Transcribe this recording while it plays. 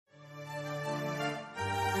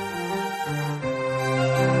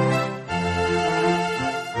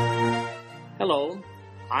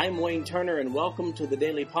I'm Wayne Turner, and welcome to the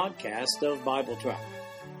daily podcast of Bible Track.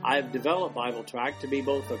 I've developed Bible Track to be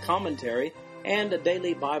both a commentary and a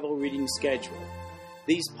daily Bible reading schedule.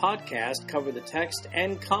 These podcasts cover the text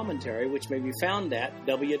and commentary, which may be found at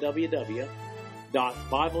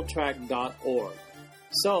www.bibletrack.org.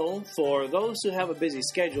 So, for those who have a busy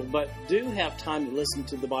schedule but do have time to listen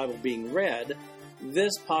to the Bible being read,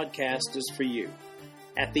 this podcast is for you.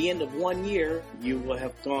 At the end of 1 year, you will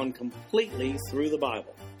have gone completely through the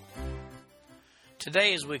Bible.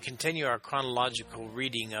 Today, as we continue our chronological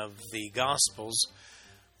reading of the Gospels,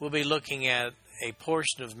 we'll be looking at a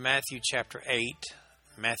portion of Matthew chapter 8,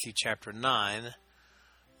 Matthew chapter 9,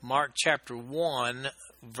 Mark chapter 1,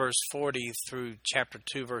 verse 40 through chapter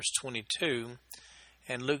 2, verse 22,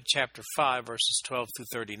 and Luke chapter 5, verses 12 through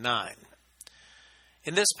 39.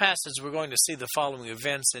 In this passage, we're going to see the following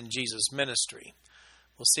events in Jesus' ministry.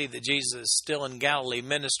 We'll see that Jesus is still in Galilee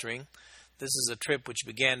ministering. This is a trip which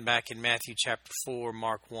began back in Matthew chapter 4,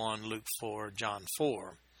 Mark 1, Luke 4, John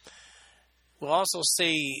 4. We'll also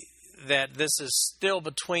see that this is still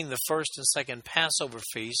between the first and second Passover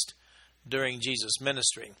feast during Jesus'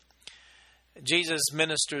 ministry. Jesus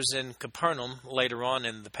ministers in Capernaum later on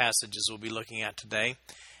in the passages we'll be looking at today.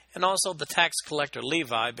 And also the tax collector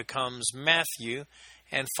Levi becomes Matthew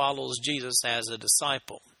and follows Jesus as a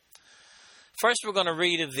disciple. First, we're going to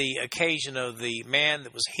read of the occasion of the man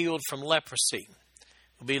that was healed from leprosy.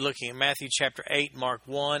 We'll be looking at Matthew chapter 8, Mark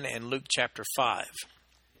 1, and Luke chapter 5.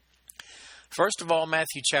 First of all,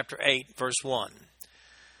 Matthew chapter 8, verse 1.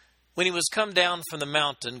 When he was come down from the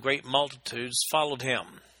mountain, great multitudes followed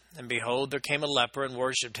him. And behold, there came a leper and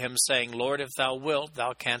worshipped him, saying, Lord, if thou wilt,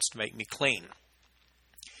 thou canst make me clean.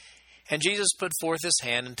 And Jesus put forth his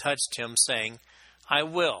hand and touched him, saying, I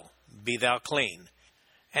will, be thou clean.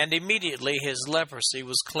 And immediately his leprosy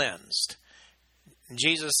was cleansed. And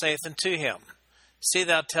Jesus saith unto him, See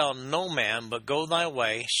thou tell no man, but go thy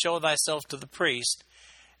way, show thyself to the priest,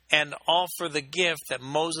 and offer the gift that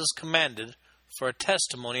Moses commanded for a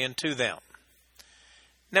testimony unto them.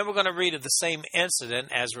 Now we're going to read of the same incident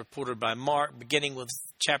as reported by Mark, beginning with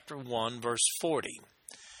chapter 1, verse 40.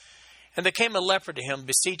 And there came a leper to him,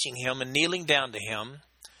 beseeching him, and kneeling down to him,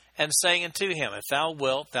 and saying unto him, If thou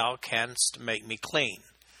wilt, thou canst make me clean.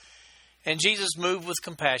 And Jesus, moved with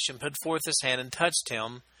compassion, put forth his hand and touched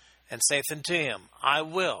him, and saith unto him, I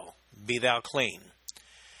will, be thou clean.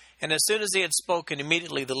 And as soon as he had spoken,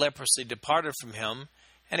 immediately the leprosy departed from him,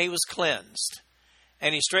 and he was cleansed.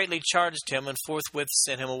 And he straightly charged him, and forthwith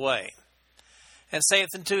sent him away. And saith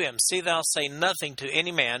unto him, See thou say nothing to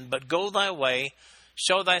any man, but go thy way,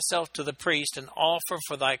 show thyself to the priest, and offer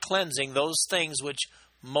for thy cleansing those things which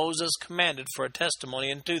Moses commanded for a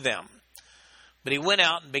testimony unto them. But he went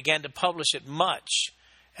out and began to publish it much,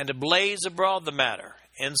 and to blaze abroad the matter,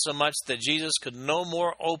 insomuch that Jesus could no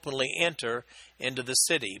more openly enter into the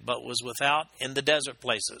city, but was without in the desert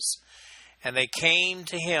places. And they came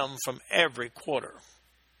to him from every quarter.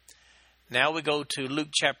 Now we go to Luke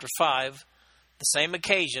chapter 5, the same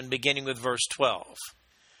occasion, beginning with verse 12.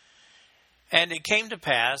 And it came to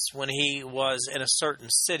pass, when he was in a certain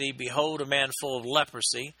city, behold, a man full of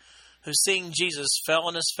leprosy, who seeing Jesus fell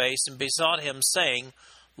on his face and besought him, saying,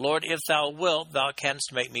 Lord, if thou wilt, thou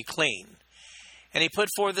canst make me clean. And he put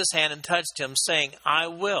forth his hand and touched him, saying, I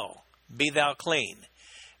will, be thou clean.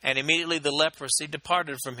 And immediately the leprosy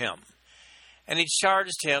departed from him. And he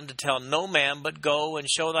charged him to tell no man, but go and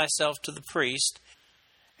show thyself to the priest,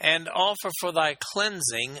 and offer for thy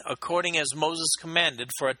cleansing, according as Moses commanded,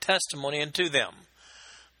 for a testimony unto them.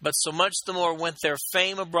 But so much the more went their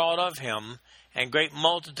fame abroad of him, and great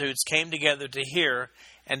multitudes came together to hear,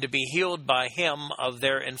 and to be healed by him of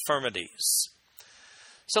their infirmities.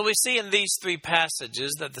 So we see in these three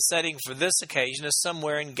passages that the setting for this occasion is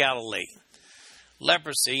somewhere in Galilee.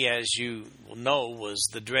 Leprosy, as you will know, was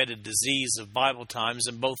the dreaded disease of Bible times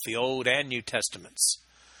in both the Old and New Testaments.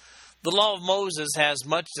 The law of Moses has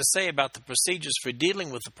much to say about the procedures for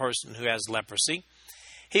dealing with a person who has leprosy.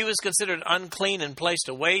 He was considered unclean and placed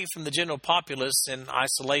away from the general populace in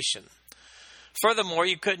isolation. Furthermore,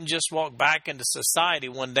 you couldn't just walk back into society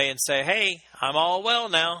one day and say, Hey, I'm all well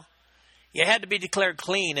now. You had to be declared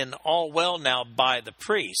clean and all well now by the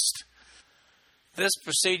priest. This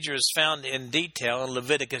procedure is found in detail in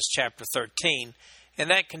Leviticus chapter 13, and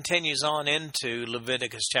that continues on into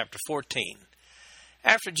Leviticus chapter 14.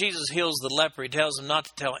 After Jesus heals the leper, he tells him not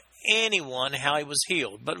to tell anyone how he was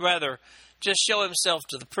healed, but rather just show himself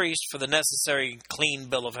to the priest for the necessary clean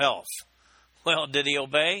bill of health. Well, did he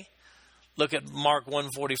obey? Look at Mark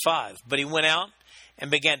 1:45. But he went out and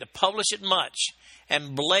began to publish it much,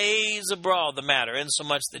 and blaze abroad the matter,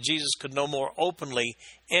 insomuch that Jesus could no more openly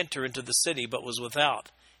enter into the city, but was without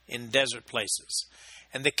in desert places,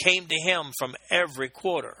 and they came to him from every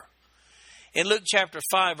quarter. In Luke chapter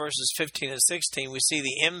 5, verses 15 and 16, we see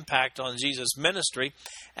the impact on Jesus' ministry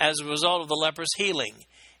as a result of the leper's healing.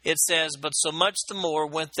 It says, "But so much the more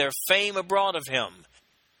went their fame abroad of him,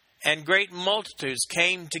 and great multitudes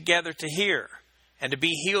came together to hear, and to be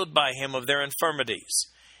healed by him of their infirmities.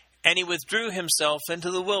 And he withdrew himself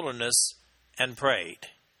into the wilderness and prayed."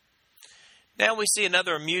 Now we see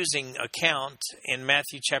another amusing account in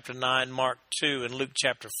Matthew chapter 9, Mark 2, and Luke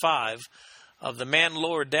chapter 5 of the man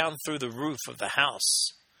lowered down through the roof of the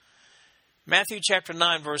house. Matthew chapter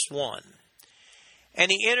 9, verse 1.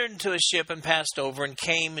 "And he entered into a ship and passed over and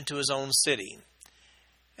came into his own city.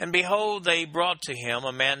 And behold, they brought to him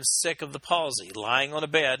a man sick of the palsy, lying on a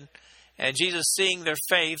bed. And Jesus, seeing their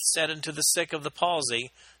faith, said unto the sick of the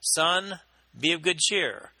palsy, Son, be of good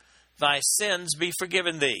cheer, thy sins be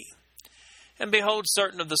forgiven thee. And behold,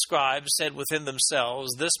 certain of the scribes said within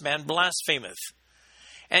themselves, This man blasphemeth.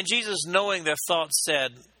 And Jesus, knowing their thoughts,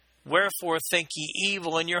 said, Wherefore think ye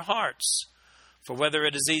evil in your hearts? For whether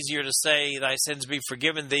it is easier to say, Thy sins be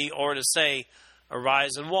forgiven thee, or to say,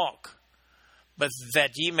 Arise and walk. But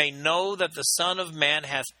that ye may know that the Son of Man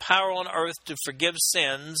hath power on earth to forgive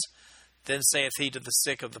sins, then saith he to the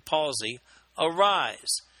sick of the palsy,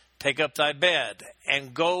 Arise, take up thy bed,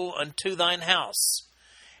 and go unto thine house.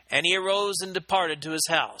 And he arose and departed to his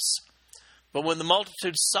house. But when the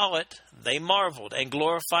multitude saw it, they marveled, and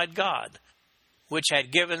glorified God, which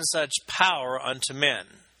had given such power unto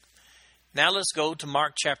men." Now let's go to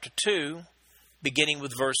Mark chapter 2, beginning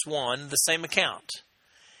with verse 1, the same account.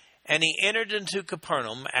 "And he entered into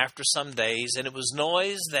Capernaum after some days, and it was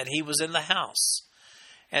noised that he was in the house.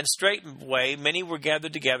 And straightway many were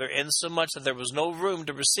gathered together, insomuch that there was no room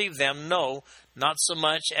to receive them, no, not so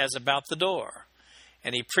much as about the door.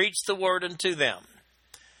 And he preached the word unto them.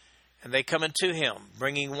 And they come unto him,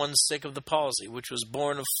 bringing one sick of the palsy, which was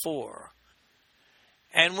born of 4.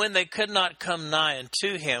 And when they could not come nigh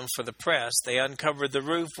unto him for the press, they uncovered the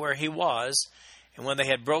roof where he was. And when they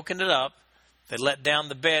had broken it up, they let down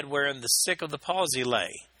the bed wherein the sick of the palsy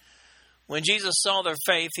lay. When Jesus saw their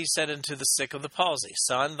faith, he said unto the sick of the palsy,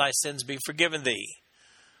 Son, thy sins be forgiven thee.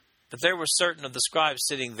 But there were certain of the scribes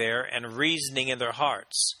sitting there, and reasoning in their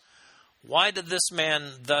hearts, Why did this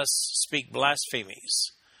man thus speak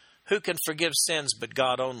blasphemies? Who can forgive sins but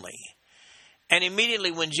God only? And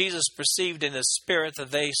immediately when Jesus perceived in his spirit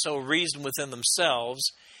that they so reasoned within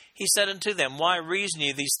themselves, he said unto them, Why reason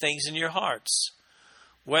ye these things in your hearts?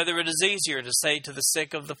 Whether it is easier to say to the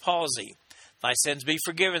sick of the palsy, Thy sins be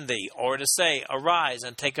forgiven thee, or to say, Arise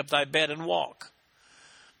and take up thy bed and walk.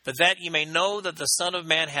 But that ye may know that the Son of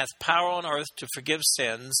Man hath power on earth to forgive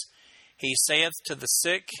sins, he saith to the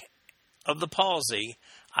sick of the palsy,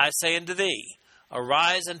 I say unto thee,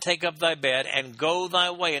 Arise and take up thy bed, and go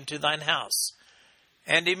thy way into thine house.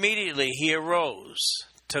 And immediately he arose,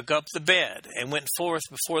 took up the bed, and went forth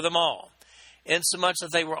before them all, insomuch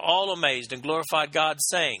that they were all amazed, and glorified God,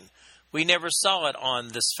 saying, We never saw it on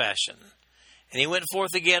this fashion. And he went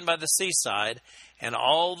forth again by the seaside, and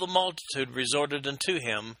all the multitude resorted unto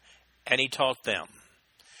him, and he taught them.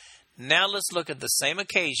 Now let's look at the same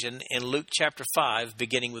occasion in Luke chapter 5,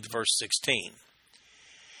 beginning with verse 16.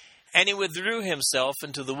 And he withdrew himself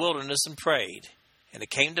into the wilderness and prayed. And it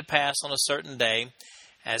came to pass on a certain day,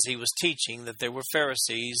 as he was teaching, that there were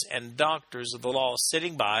Pharisees and doctors of the law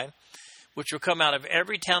sitting by, which were come out of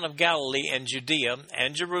every town of Galilee and Judea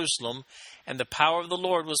and Jerusalem, and the power of the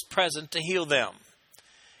Lord was present to heal them.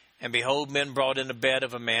 And behold, men brought in a bed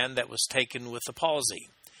of a man that was taken with the palsy.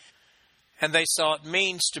 And they sought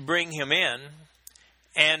means to bring him in,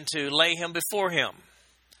 and to lay him before him.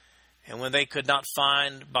 And when they could not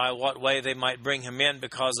find by what way they might bring him in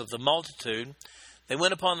because of the multitude, they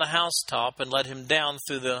went upon the housetop and let him down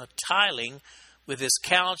through the tiling with his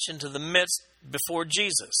couch into the midst before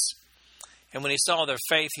Jesus. And when he saw their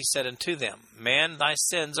faith, he said unto them, Man, thy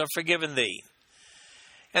sins are forgiven thee.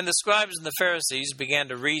 And the scribes and the Pharisees began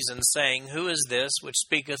to reason, saying, Who is this which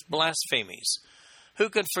speaketh blasphemies? Who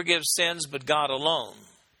can forgive sins but God alone?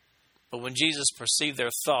 But when Jesus perceived their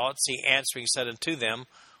thoughts, he answering said unto them,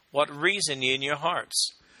 What reason ye in your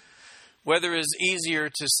hearts? Whether it is easier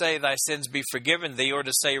to say, Thy sins be forgiven thee, or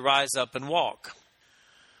to say, Rise up and walk.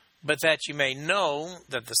 But that you may know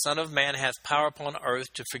that the Son of Man hath power upon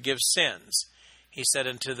earth to forgive sins, he said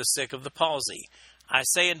unto the sick of the palsy, I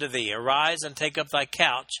say unto thee, Arise and take up thy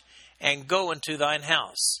couch, and go into thine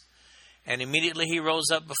house. And immediately he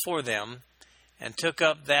rose up before them, and took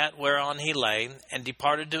up that whereon he lay, and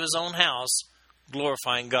departed to his own house,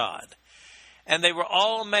 glorifying God. And they were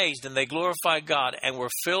all amazed, and they glorified God, and were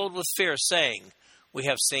filled with fear, saying, We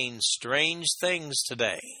have seen strange things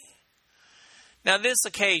today. Now, this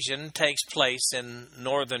occasion takes place in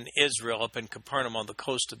northern Israel, up in Capernaum on the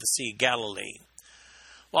coast of the Sea of Galilee.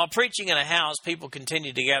 While preaching in a house, people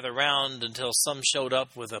continued to gather around until some showed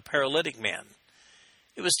up with a paralytic man.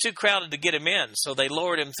 It was too crowded to get him in, so they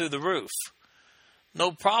lowered him through the roof.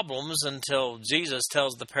 No problems until Jesus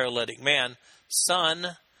tells the paralytic man,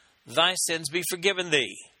 "Son, thy sins be forgiven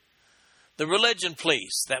thee." The religion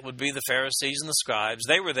police, that would be the Pharisees and the scribes,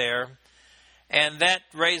 they were there, and that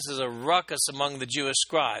raises a ruckus among the Jewish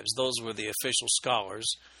scribes. Those were the official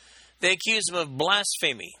scholars. They accuse him of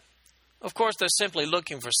blasphemy. Of course, they're simply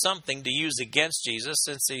looking for something to use against Jesus,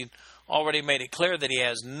 since he already made it clear that he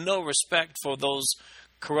has no respect for those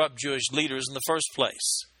corrupt Jewish leaders in the first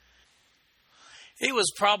place. It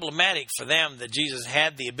was problematic for them that Jesus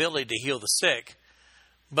had the ability to heal the sick,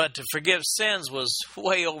 but to forgive sins was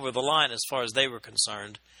way over the line as far as they were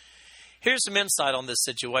concerned. Here's some insight on this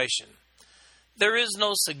situation. There is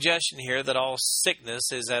no suggestion here that all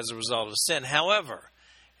sickness is as a result of sin. However,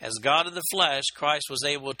 as God in the flesh, Christ was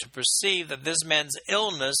able to perceive that this man's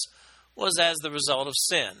illness was as the result of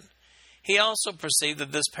sin. He also perceived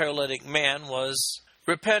that this paralytic man was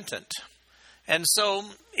repentant. And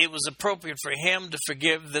so it was appropriate for him to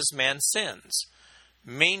forgive this man's sins.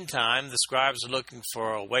 Meantime, the scribes are looking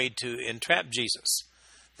for a way to entrap Jesus.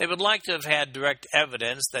 They would like to have had direct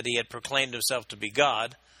evidence that he had proclaimed himself to be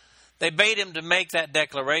God. They bade him to make that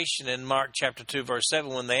declaration in Mark chapter 2, verse 7,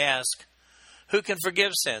 when they ask, "Who can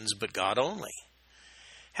forgive sins but God only?"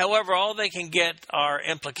 However, all they can get are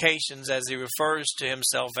implications as he refers to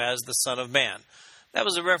himself as the Son of Man. That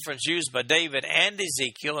was a reference used by David and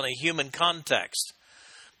Ezekiel in a human context,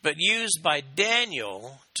 but used by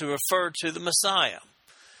Daniel to refer to the Messiah.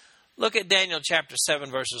 Look at Daniel chapter 7,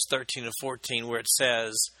 verses 13 and 14, where it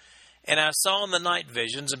says, "And I saw in the night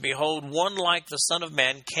visions, and behold, one like the Son of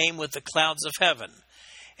Man came with the clouds of heaven,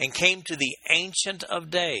 and came to the Ancient of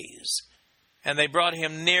Days. And they brought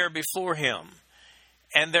him near before him.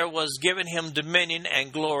 And there was given him dominion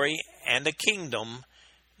and glory and a kingdom,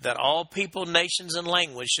 that all people, nations, and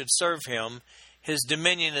language should serve him. His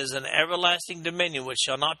dominion is an everlasting dominion which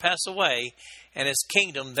shall not pass away, and his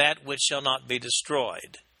kingdom that which shall not be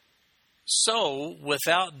destroyed." So,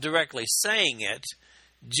 without directly saying it,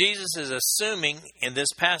 Jesus is assuming in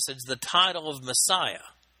this passage the title of Messiah.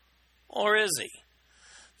 Or is he?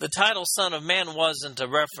 The title Son of Man wasn't a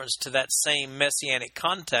reference to that same messianic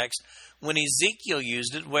context when Ezekiel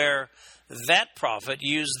used it, where that prophet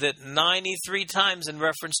used it 93 times in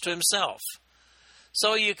reference to himself.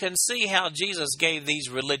 So you can see how Jesus gave these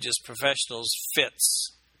religious professionals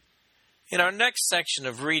fits. In our next section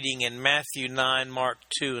of reading in Matthew 9, Mark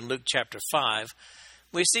 2, and Luke chapter 5,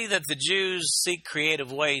 we see that the Jews seek creative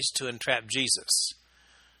ways to entrap Jesus.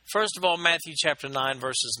 First of all, Matthew chapter 9,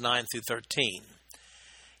 verses 9 through 13.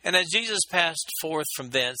 "And as Jesus passed forth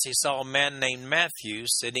from thence, he saw a man named Matthew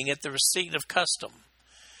sitting at the receipt of custom,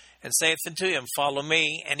 and saith unto him, Follow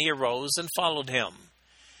me. And he arose and followed him.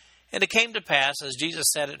 And it came to pass, as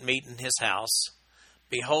Jesus sat at meat in his house,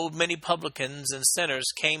 behold, many publicans and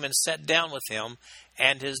sinners came and sat down with him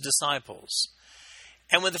and his disciples.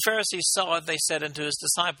 And when the Pharisees saw it, they said unto his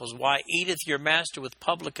disciples, Why eateth your master with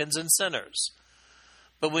publicans and sinners?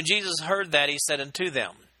 But when Jesus heard that, he said unto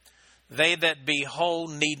them, They that be whole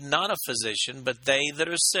need not a physician, but they that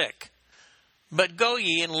are sick. But go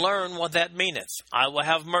ye and learn what that meaneth. I will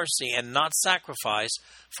have mercy and not sacrifice,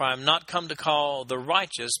 for I am not come to call the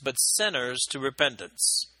righteous, but sinners to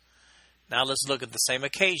repentance." Now let's look at the same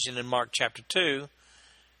occasion in Mark chapter 2,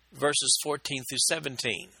 verses 14 through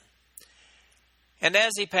 17. "And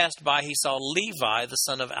as he passed by, he saw Levi, the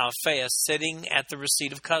son of Alphaeus, sitting at the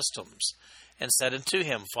receipt of customs, and said unto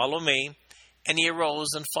him, Follow me. And he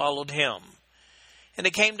arose and followed him. And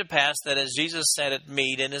it came to pass that as Jesus sat at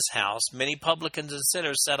meat in his house, many publicans and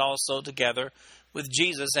sinners sat also together with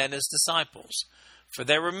Jesus and his disciples. For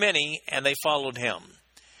there were many, and they followed him.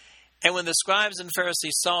 And when the scribes and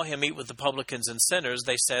Pharisees saw him eat with the publicans and sinners,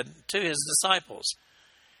 they said to his disciples,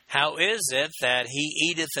 How is it that he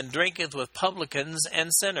eateth and drinketh with publicans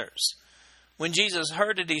and sinners? When Jesus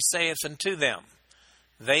heard it, he saith unto them,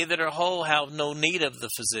 They that are whole have no need of the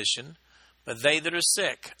physician, but they that are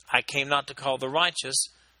sick. I came not to call the righteous,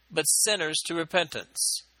 but sinners to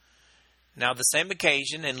repentance." Now the same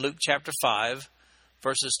occasion in Luke chapter 5,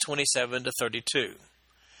 verses 27 to 32.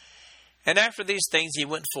 "And after these things he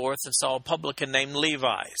went forth and saw a publican named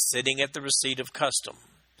Levi, sitting at the receipt of custom.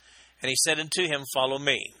 And he said unto him, Follow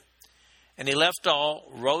me. And he left all,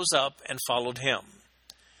 rose up, and followed him.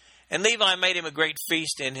 And Levi made him a great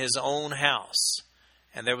feast in his own house.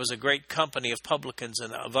 And there was a great company of publicans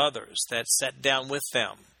and of others that sat down with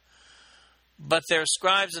them. But their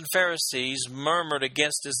scribes and Pharisees murmured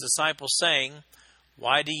against his disciples, saying,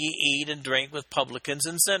 Why do ye eat and drink with publicans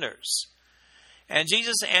and sinners? And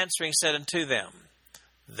Jesus answering said unto them,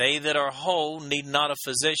 They that are whole need not a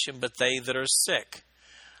physician, but they that are sick.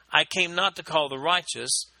 I came not to call the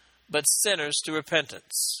righteous, but sinners to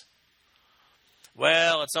repentance.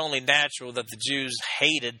 Well, it's only natural that the Jews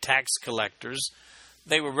hated tax collectors.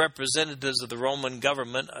 They were representatives of the Roman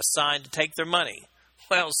government assigned to take their money.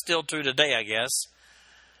 Well, still true today, I guess.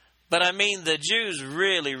 But I mean, the Jews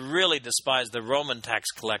really, really despised the Roman tax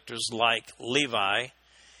collectors like Levi.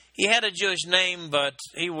 He had a Jewish name, but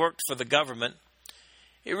he worked for the government.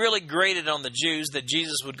 It really grated on the Jews that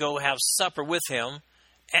Jesus would go have supper with him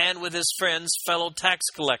and with his friends, fellow tax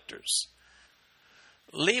collectors.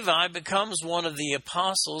 Levi becomes one of the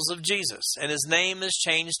apostles of Jesus, and his name is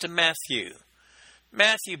changed to Matthew.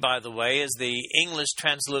 Matthew, by the way, is the English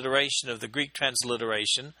transliteration of the Greek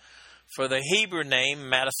transliteration for the Hebrew name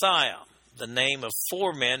Mattathiah, the name of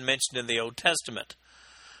 4 men mentioned in the Old Testament.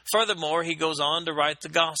 Furthermore, he goes on to write the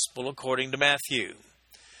Gospel according to Matthew.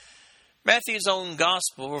 Matthew's own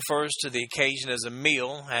Gospel refers to the occasion as a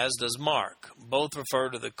meal, as does Mark. Both refer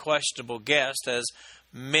to the questionable guest as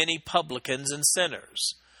many publicans and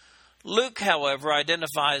sinners. Luke, however,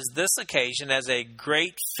 identifies this occasion as a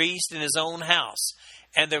great feast in his own house,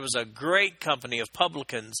 and there was a great company of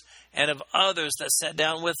publicans and of others that sat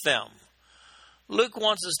down with them. Luke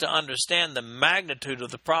wants us to understand the magnitude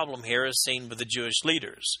of the problem here as seen by the Jewish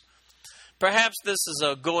leaders. Perhaps this is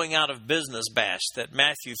a going out of business bash that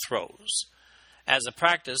Matthew throws. As a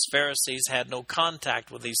practice, Pharisees had no contact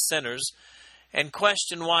with these sinners and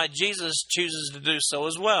question why Jesus chooses to do so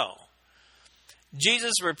as well.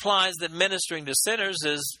 Jesus replies that ministering to sinners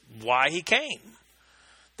is why he came.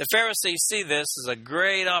 The Pharisees see this as a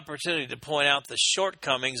great opportunity to point out the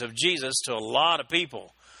shortcomings of Jesus to a lot of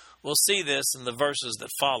people. We'll see this in the verses that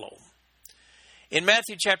follow. In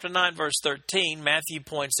Matthew chapter 9, verse 13, Matthew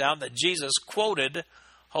points out that Jesus quoted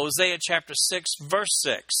Hosea chapter 6, verse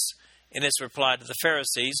 6 in his reply to the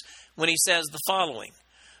Pharisees when he says the following,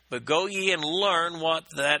 But go ye and learn what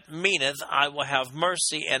that meaneth, I will have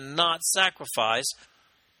mercy and not sacrifice,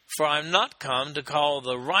 for I am not come to call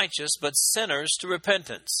the righteous, but sinners to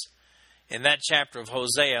repentance. In that chapter of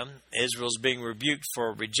Hosea, Israel is being rebuked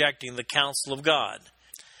for rejecting the counsel of God.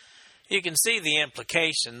 You can see the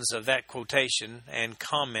implications of that quotation and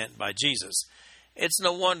comment by Jesus. It's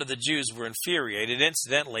no wonder the Jews were infuriated.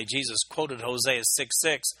 Incidentally, Jesus quoted Hosea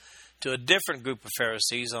 6:6 to a different group of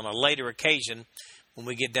Pharisees on a later occasion. When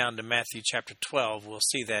we get down to Matthew chapter 12, we'll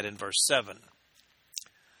see that in verse 7.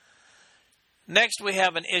 Next, we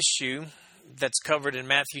have an issue that's covered in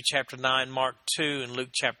Matthew chapter 9, Mark 2, and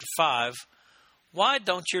Luke chapter 5. Why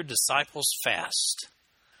don't your disciples fast?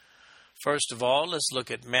 First of all, let's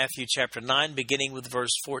look at Matthew chapter 9, beginning with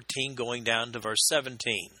verse 14, going down to verse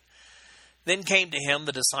 17. Then came to him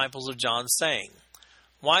the disciples of John, saying,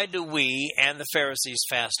 Why do we and the Pharisees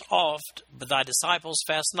fast oft, but thy disciples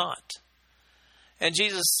fast not? And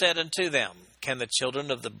Jesus said unto them, Can the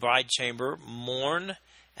children of the bride chamber mourn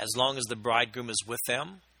as long as the bridegroom is with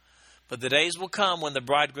them? But the days will come when the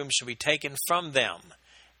bridegroom shall be taken from them,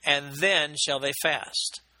 and then shall they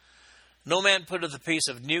fast. No man putteth a piece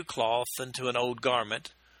of new cloth into an old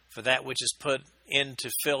garment, for that which is put in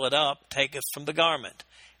to fill it up taketh from the garment,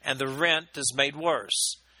 and the rent is made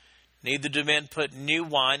worse. Neither do men put new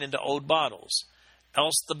wine into old bottles,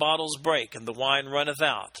 else the bottles break, and the wine runneth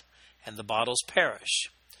out, and the bottles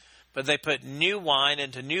perish. But they put new wine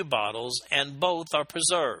into new bottles, and both are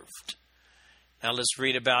preserved. Now let's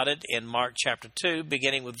read about it in Mark chapter 2,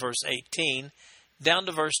 beginning with verse 18, down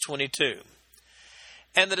to verse 22.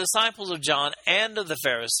 And the disciples of John and of the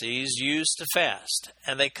Pharisees used to fast,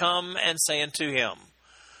 and they come and say unto him,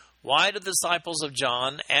 Why do the disciples of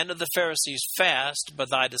John and of the Pharisees fast, but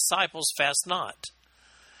thy disciples fast not?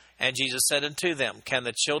 And Jesus said unto them, Can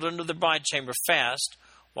the children of the bride chamber fast,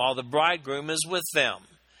 while the bridegroom is with them?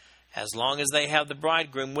 As long as they have the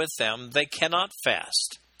bridegroom with them, they cannot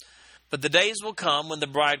fast. But the days will come when the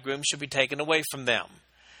bridegroom shall be taken away from them,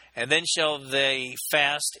 and then shall they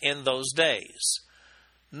fast in those days.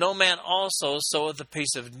 No man also seweth a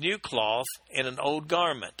piece of new cloth in an old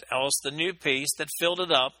garment, else the new piece that filled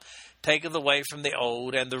it up taketh away from the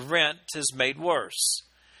old, and the rent is made worse.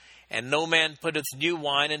 And no man putteth new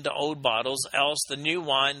wine into old bottles, else the new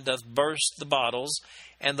wine doth burst the bottles,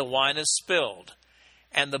 and the wine is spilled.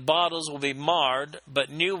 And the bottles will be marred, but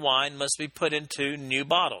new wine must be put into new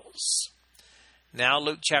bottles. Now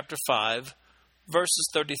Luke chapter 5, verses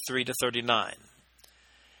 33 to 39.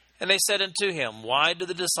 And they said unto him, Why do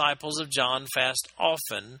the disciples of John fast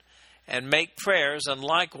often, and make prayers, and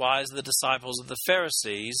likewise the disciples of the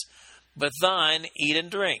Pharisees, but thine eat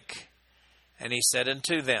and drink? And he said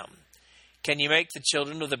unto them, Can ye make the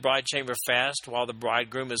children of the bride chamber fast, while the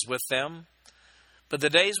bridegroom is with them? But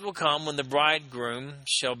the days will come when the bridegroom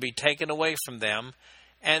shall be taken away from them,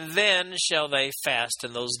 and then shall they fast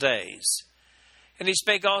in those days. And he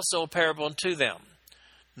spake also a parable unto them.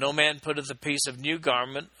 No man putteth a piece of new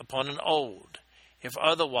garment upon an old. If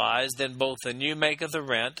otherwise, then both the new maketh a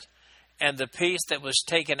rent, and the piece that was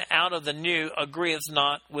taken out of the new agreeth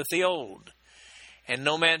not with the old. And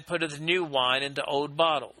no man putteth new wine into old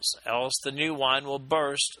bottles, else the new wine will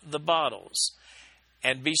burst the bottles,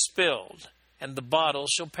 and be spilled, and the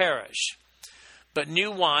bottles shall perish. But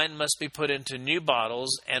new wine must be put into new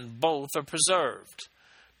bottles, and both are preserved.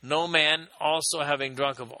 No man also having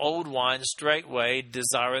drunk of old wine straightway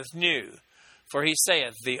desireth new, for he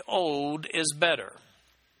saith, The old is better.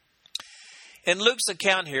 In Luke's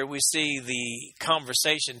account here, we see the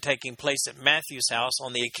conversation taking place at Matthew's house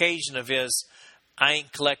on the occasion of his I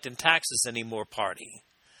ain't collecting taxes anymore party.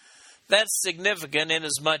 That's significant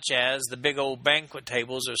inasmuch as the big old banquet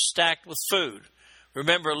tables are stacked with food.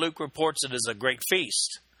 Remember, Luke reports it as a great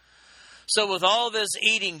feast. So with all this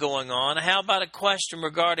eating going on, how about a question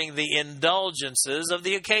regarding the indulgences of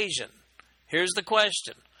the occasion? Here's the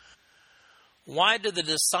question. Why do the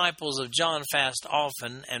disciples of John fast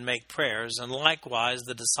often and make prayers, and likewise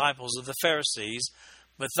the disciples of the Pharisees,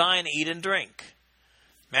 but thine eat and drink?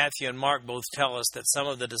 Matthew and Mark both tell us that some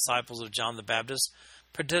of the disciples of John the Baptist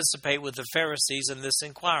participate with the Pharisees in this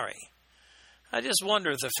inquiry. I just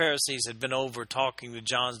wonder if the Pharisees had been over talking to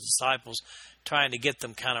John's disciples, trying to get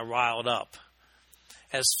them kind of riled up.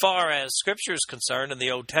 As far as Scripture is concerned, in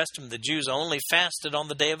the Old Testament, the Jews only fasted on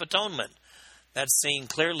the Day of Atonement. That's seen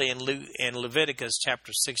clearly in Leviticus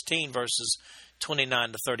chapter 16, verses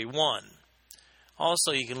 29 to 31.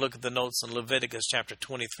 Also, you can look at the notes in Leviticus chapter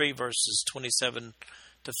 23, verses 27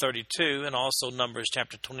 to 32, and also Numbers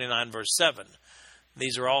chapter 29, verse 7.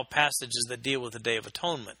 These are all passages that deal with the Day of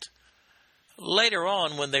Atonement. Later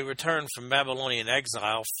on, when they returned from Babylonian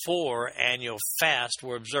exile, 4 annual fasts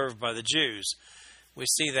were observed by the Jews. We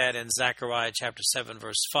see that in Zechariah chapter 7,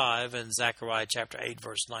 verse 5, and Zechariah chapter 8,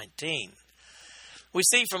 verse 19. We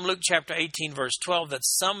see from Luke chapter 18, verse 12, that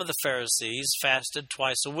some of the Pharisees fasted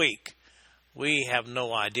twice a week. We have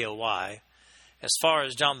no idea why. As far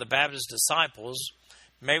as John the Baptist's disciples,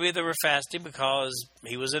 maybe they were fasting because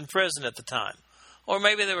he was in prison at the time. Or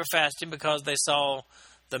maybe they were fasting because they saw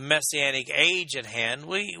the Messianic age at hand.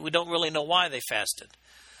 We don't really know why they fasted.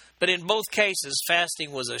 But in both cases,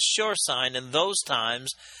 fasting was a sure sign in those times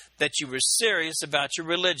that you were serious about your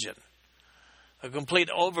religion. A complete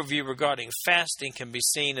overview regarding fasting can be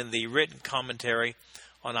seen in the written commentary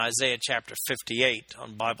on Isaiah chapter 58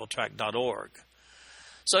 on BibleTrack.org.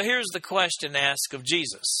 So here's the question asked of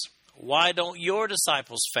Jesus. Why don't your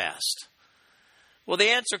disciples fast? Well, the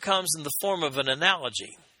answer comes in the form of an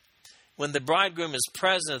analogy. When the bridegroom is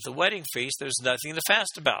present at the wedding feast, there's nothing to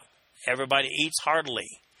fast about. Everybody eats heartily.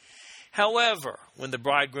 However, when the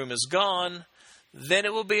bridegroom is gone, then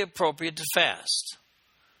it will be appropriate to fast.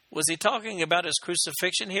 Was he talking about his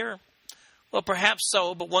crucifixion here? Well, perhaps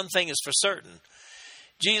so, but one thing is for certain.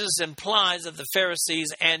 Jesus implies that the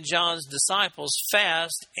Pharisees and John's disciples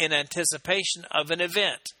fast in anticipation of an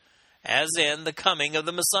event, as in the coming of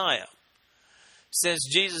the Messiah. Since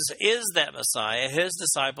Jesus is that Messiah, his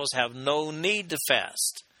disciples have no need to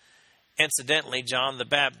fast. Incidentally, John the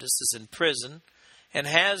Baptist is in prison and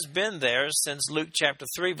has been there since Luke chapter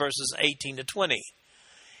 3, verses 18 to 20.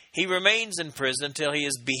 He remains in prison until he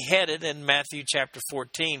is beheaded in Matthew chapter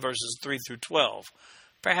 14, verses 3 through 12.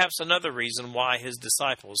 Perhaps another reason why his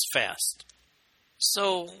disciples fast.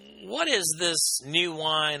 So, what is this new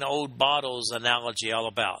wine, old bottles analogy all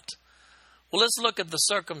about? Well, let's look at the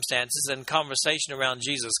circumstances and conversation around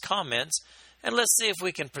Jesus' comments, and let's see if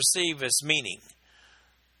we can perceive its meaning.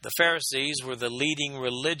 The Pharisees were the leading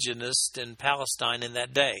religionists in Palestine in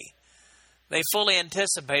that day. They fully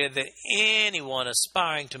anticipated that anyone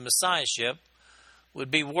aspiring to messiahship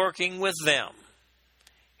would be working with them.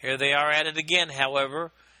 Here they are at it again,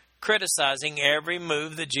 however, criticizing every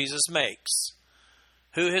move that Jesus makes.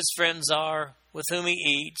 Who his friends are, with whom he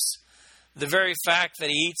eats, the very fact that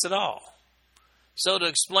he eats at all. So to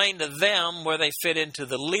explain to them where they fit into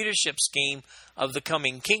the leadership scheme of the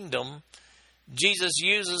coming kingdom, Jesus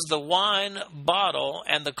uses the wine bottle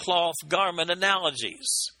and the cloth garment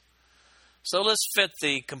analogies. So let's fit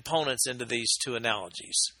the components into these two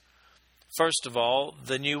analogies. First of all,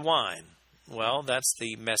 the new wine. Well, that's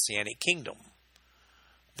the Messianic kingdom.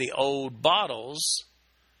 The old bottles,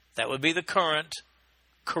 That would be the current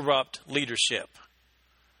corrupt leadership.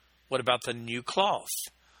 What about the new cloth?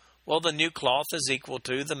 Well, the new cloth is equal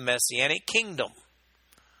to the Messianic kingdom.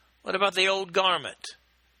 What about the old garment?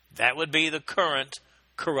 That would be the current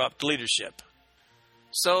corrupt leadership.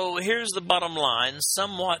 So here's the bottom line,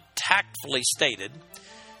 somewhat tactfully stated.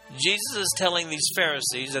 Jesus is telling these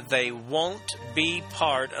Pharisees that they won't be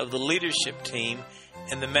part of the leadership team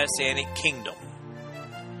in the Messianic kingdom.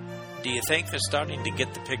 Do you think they're starting to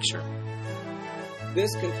get the picture?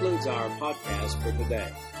 This concludes our podcast for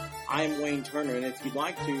today. I am Wayne Turner, and if you'd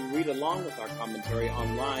like to read along with our commentary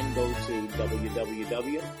online, go to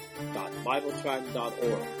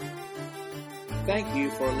www.bibletrack.org. Thank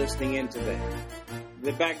you for listening in today.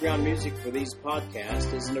 The background music for these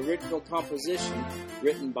podcasts is an original composition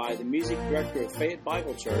written by the music director of Fayette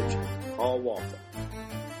Bible Church, Paul Walton.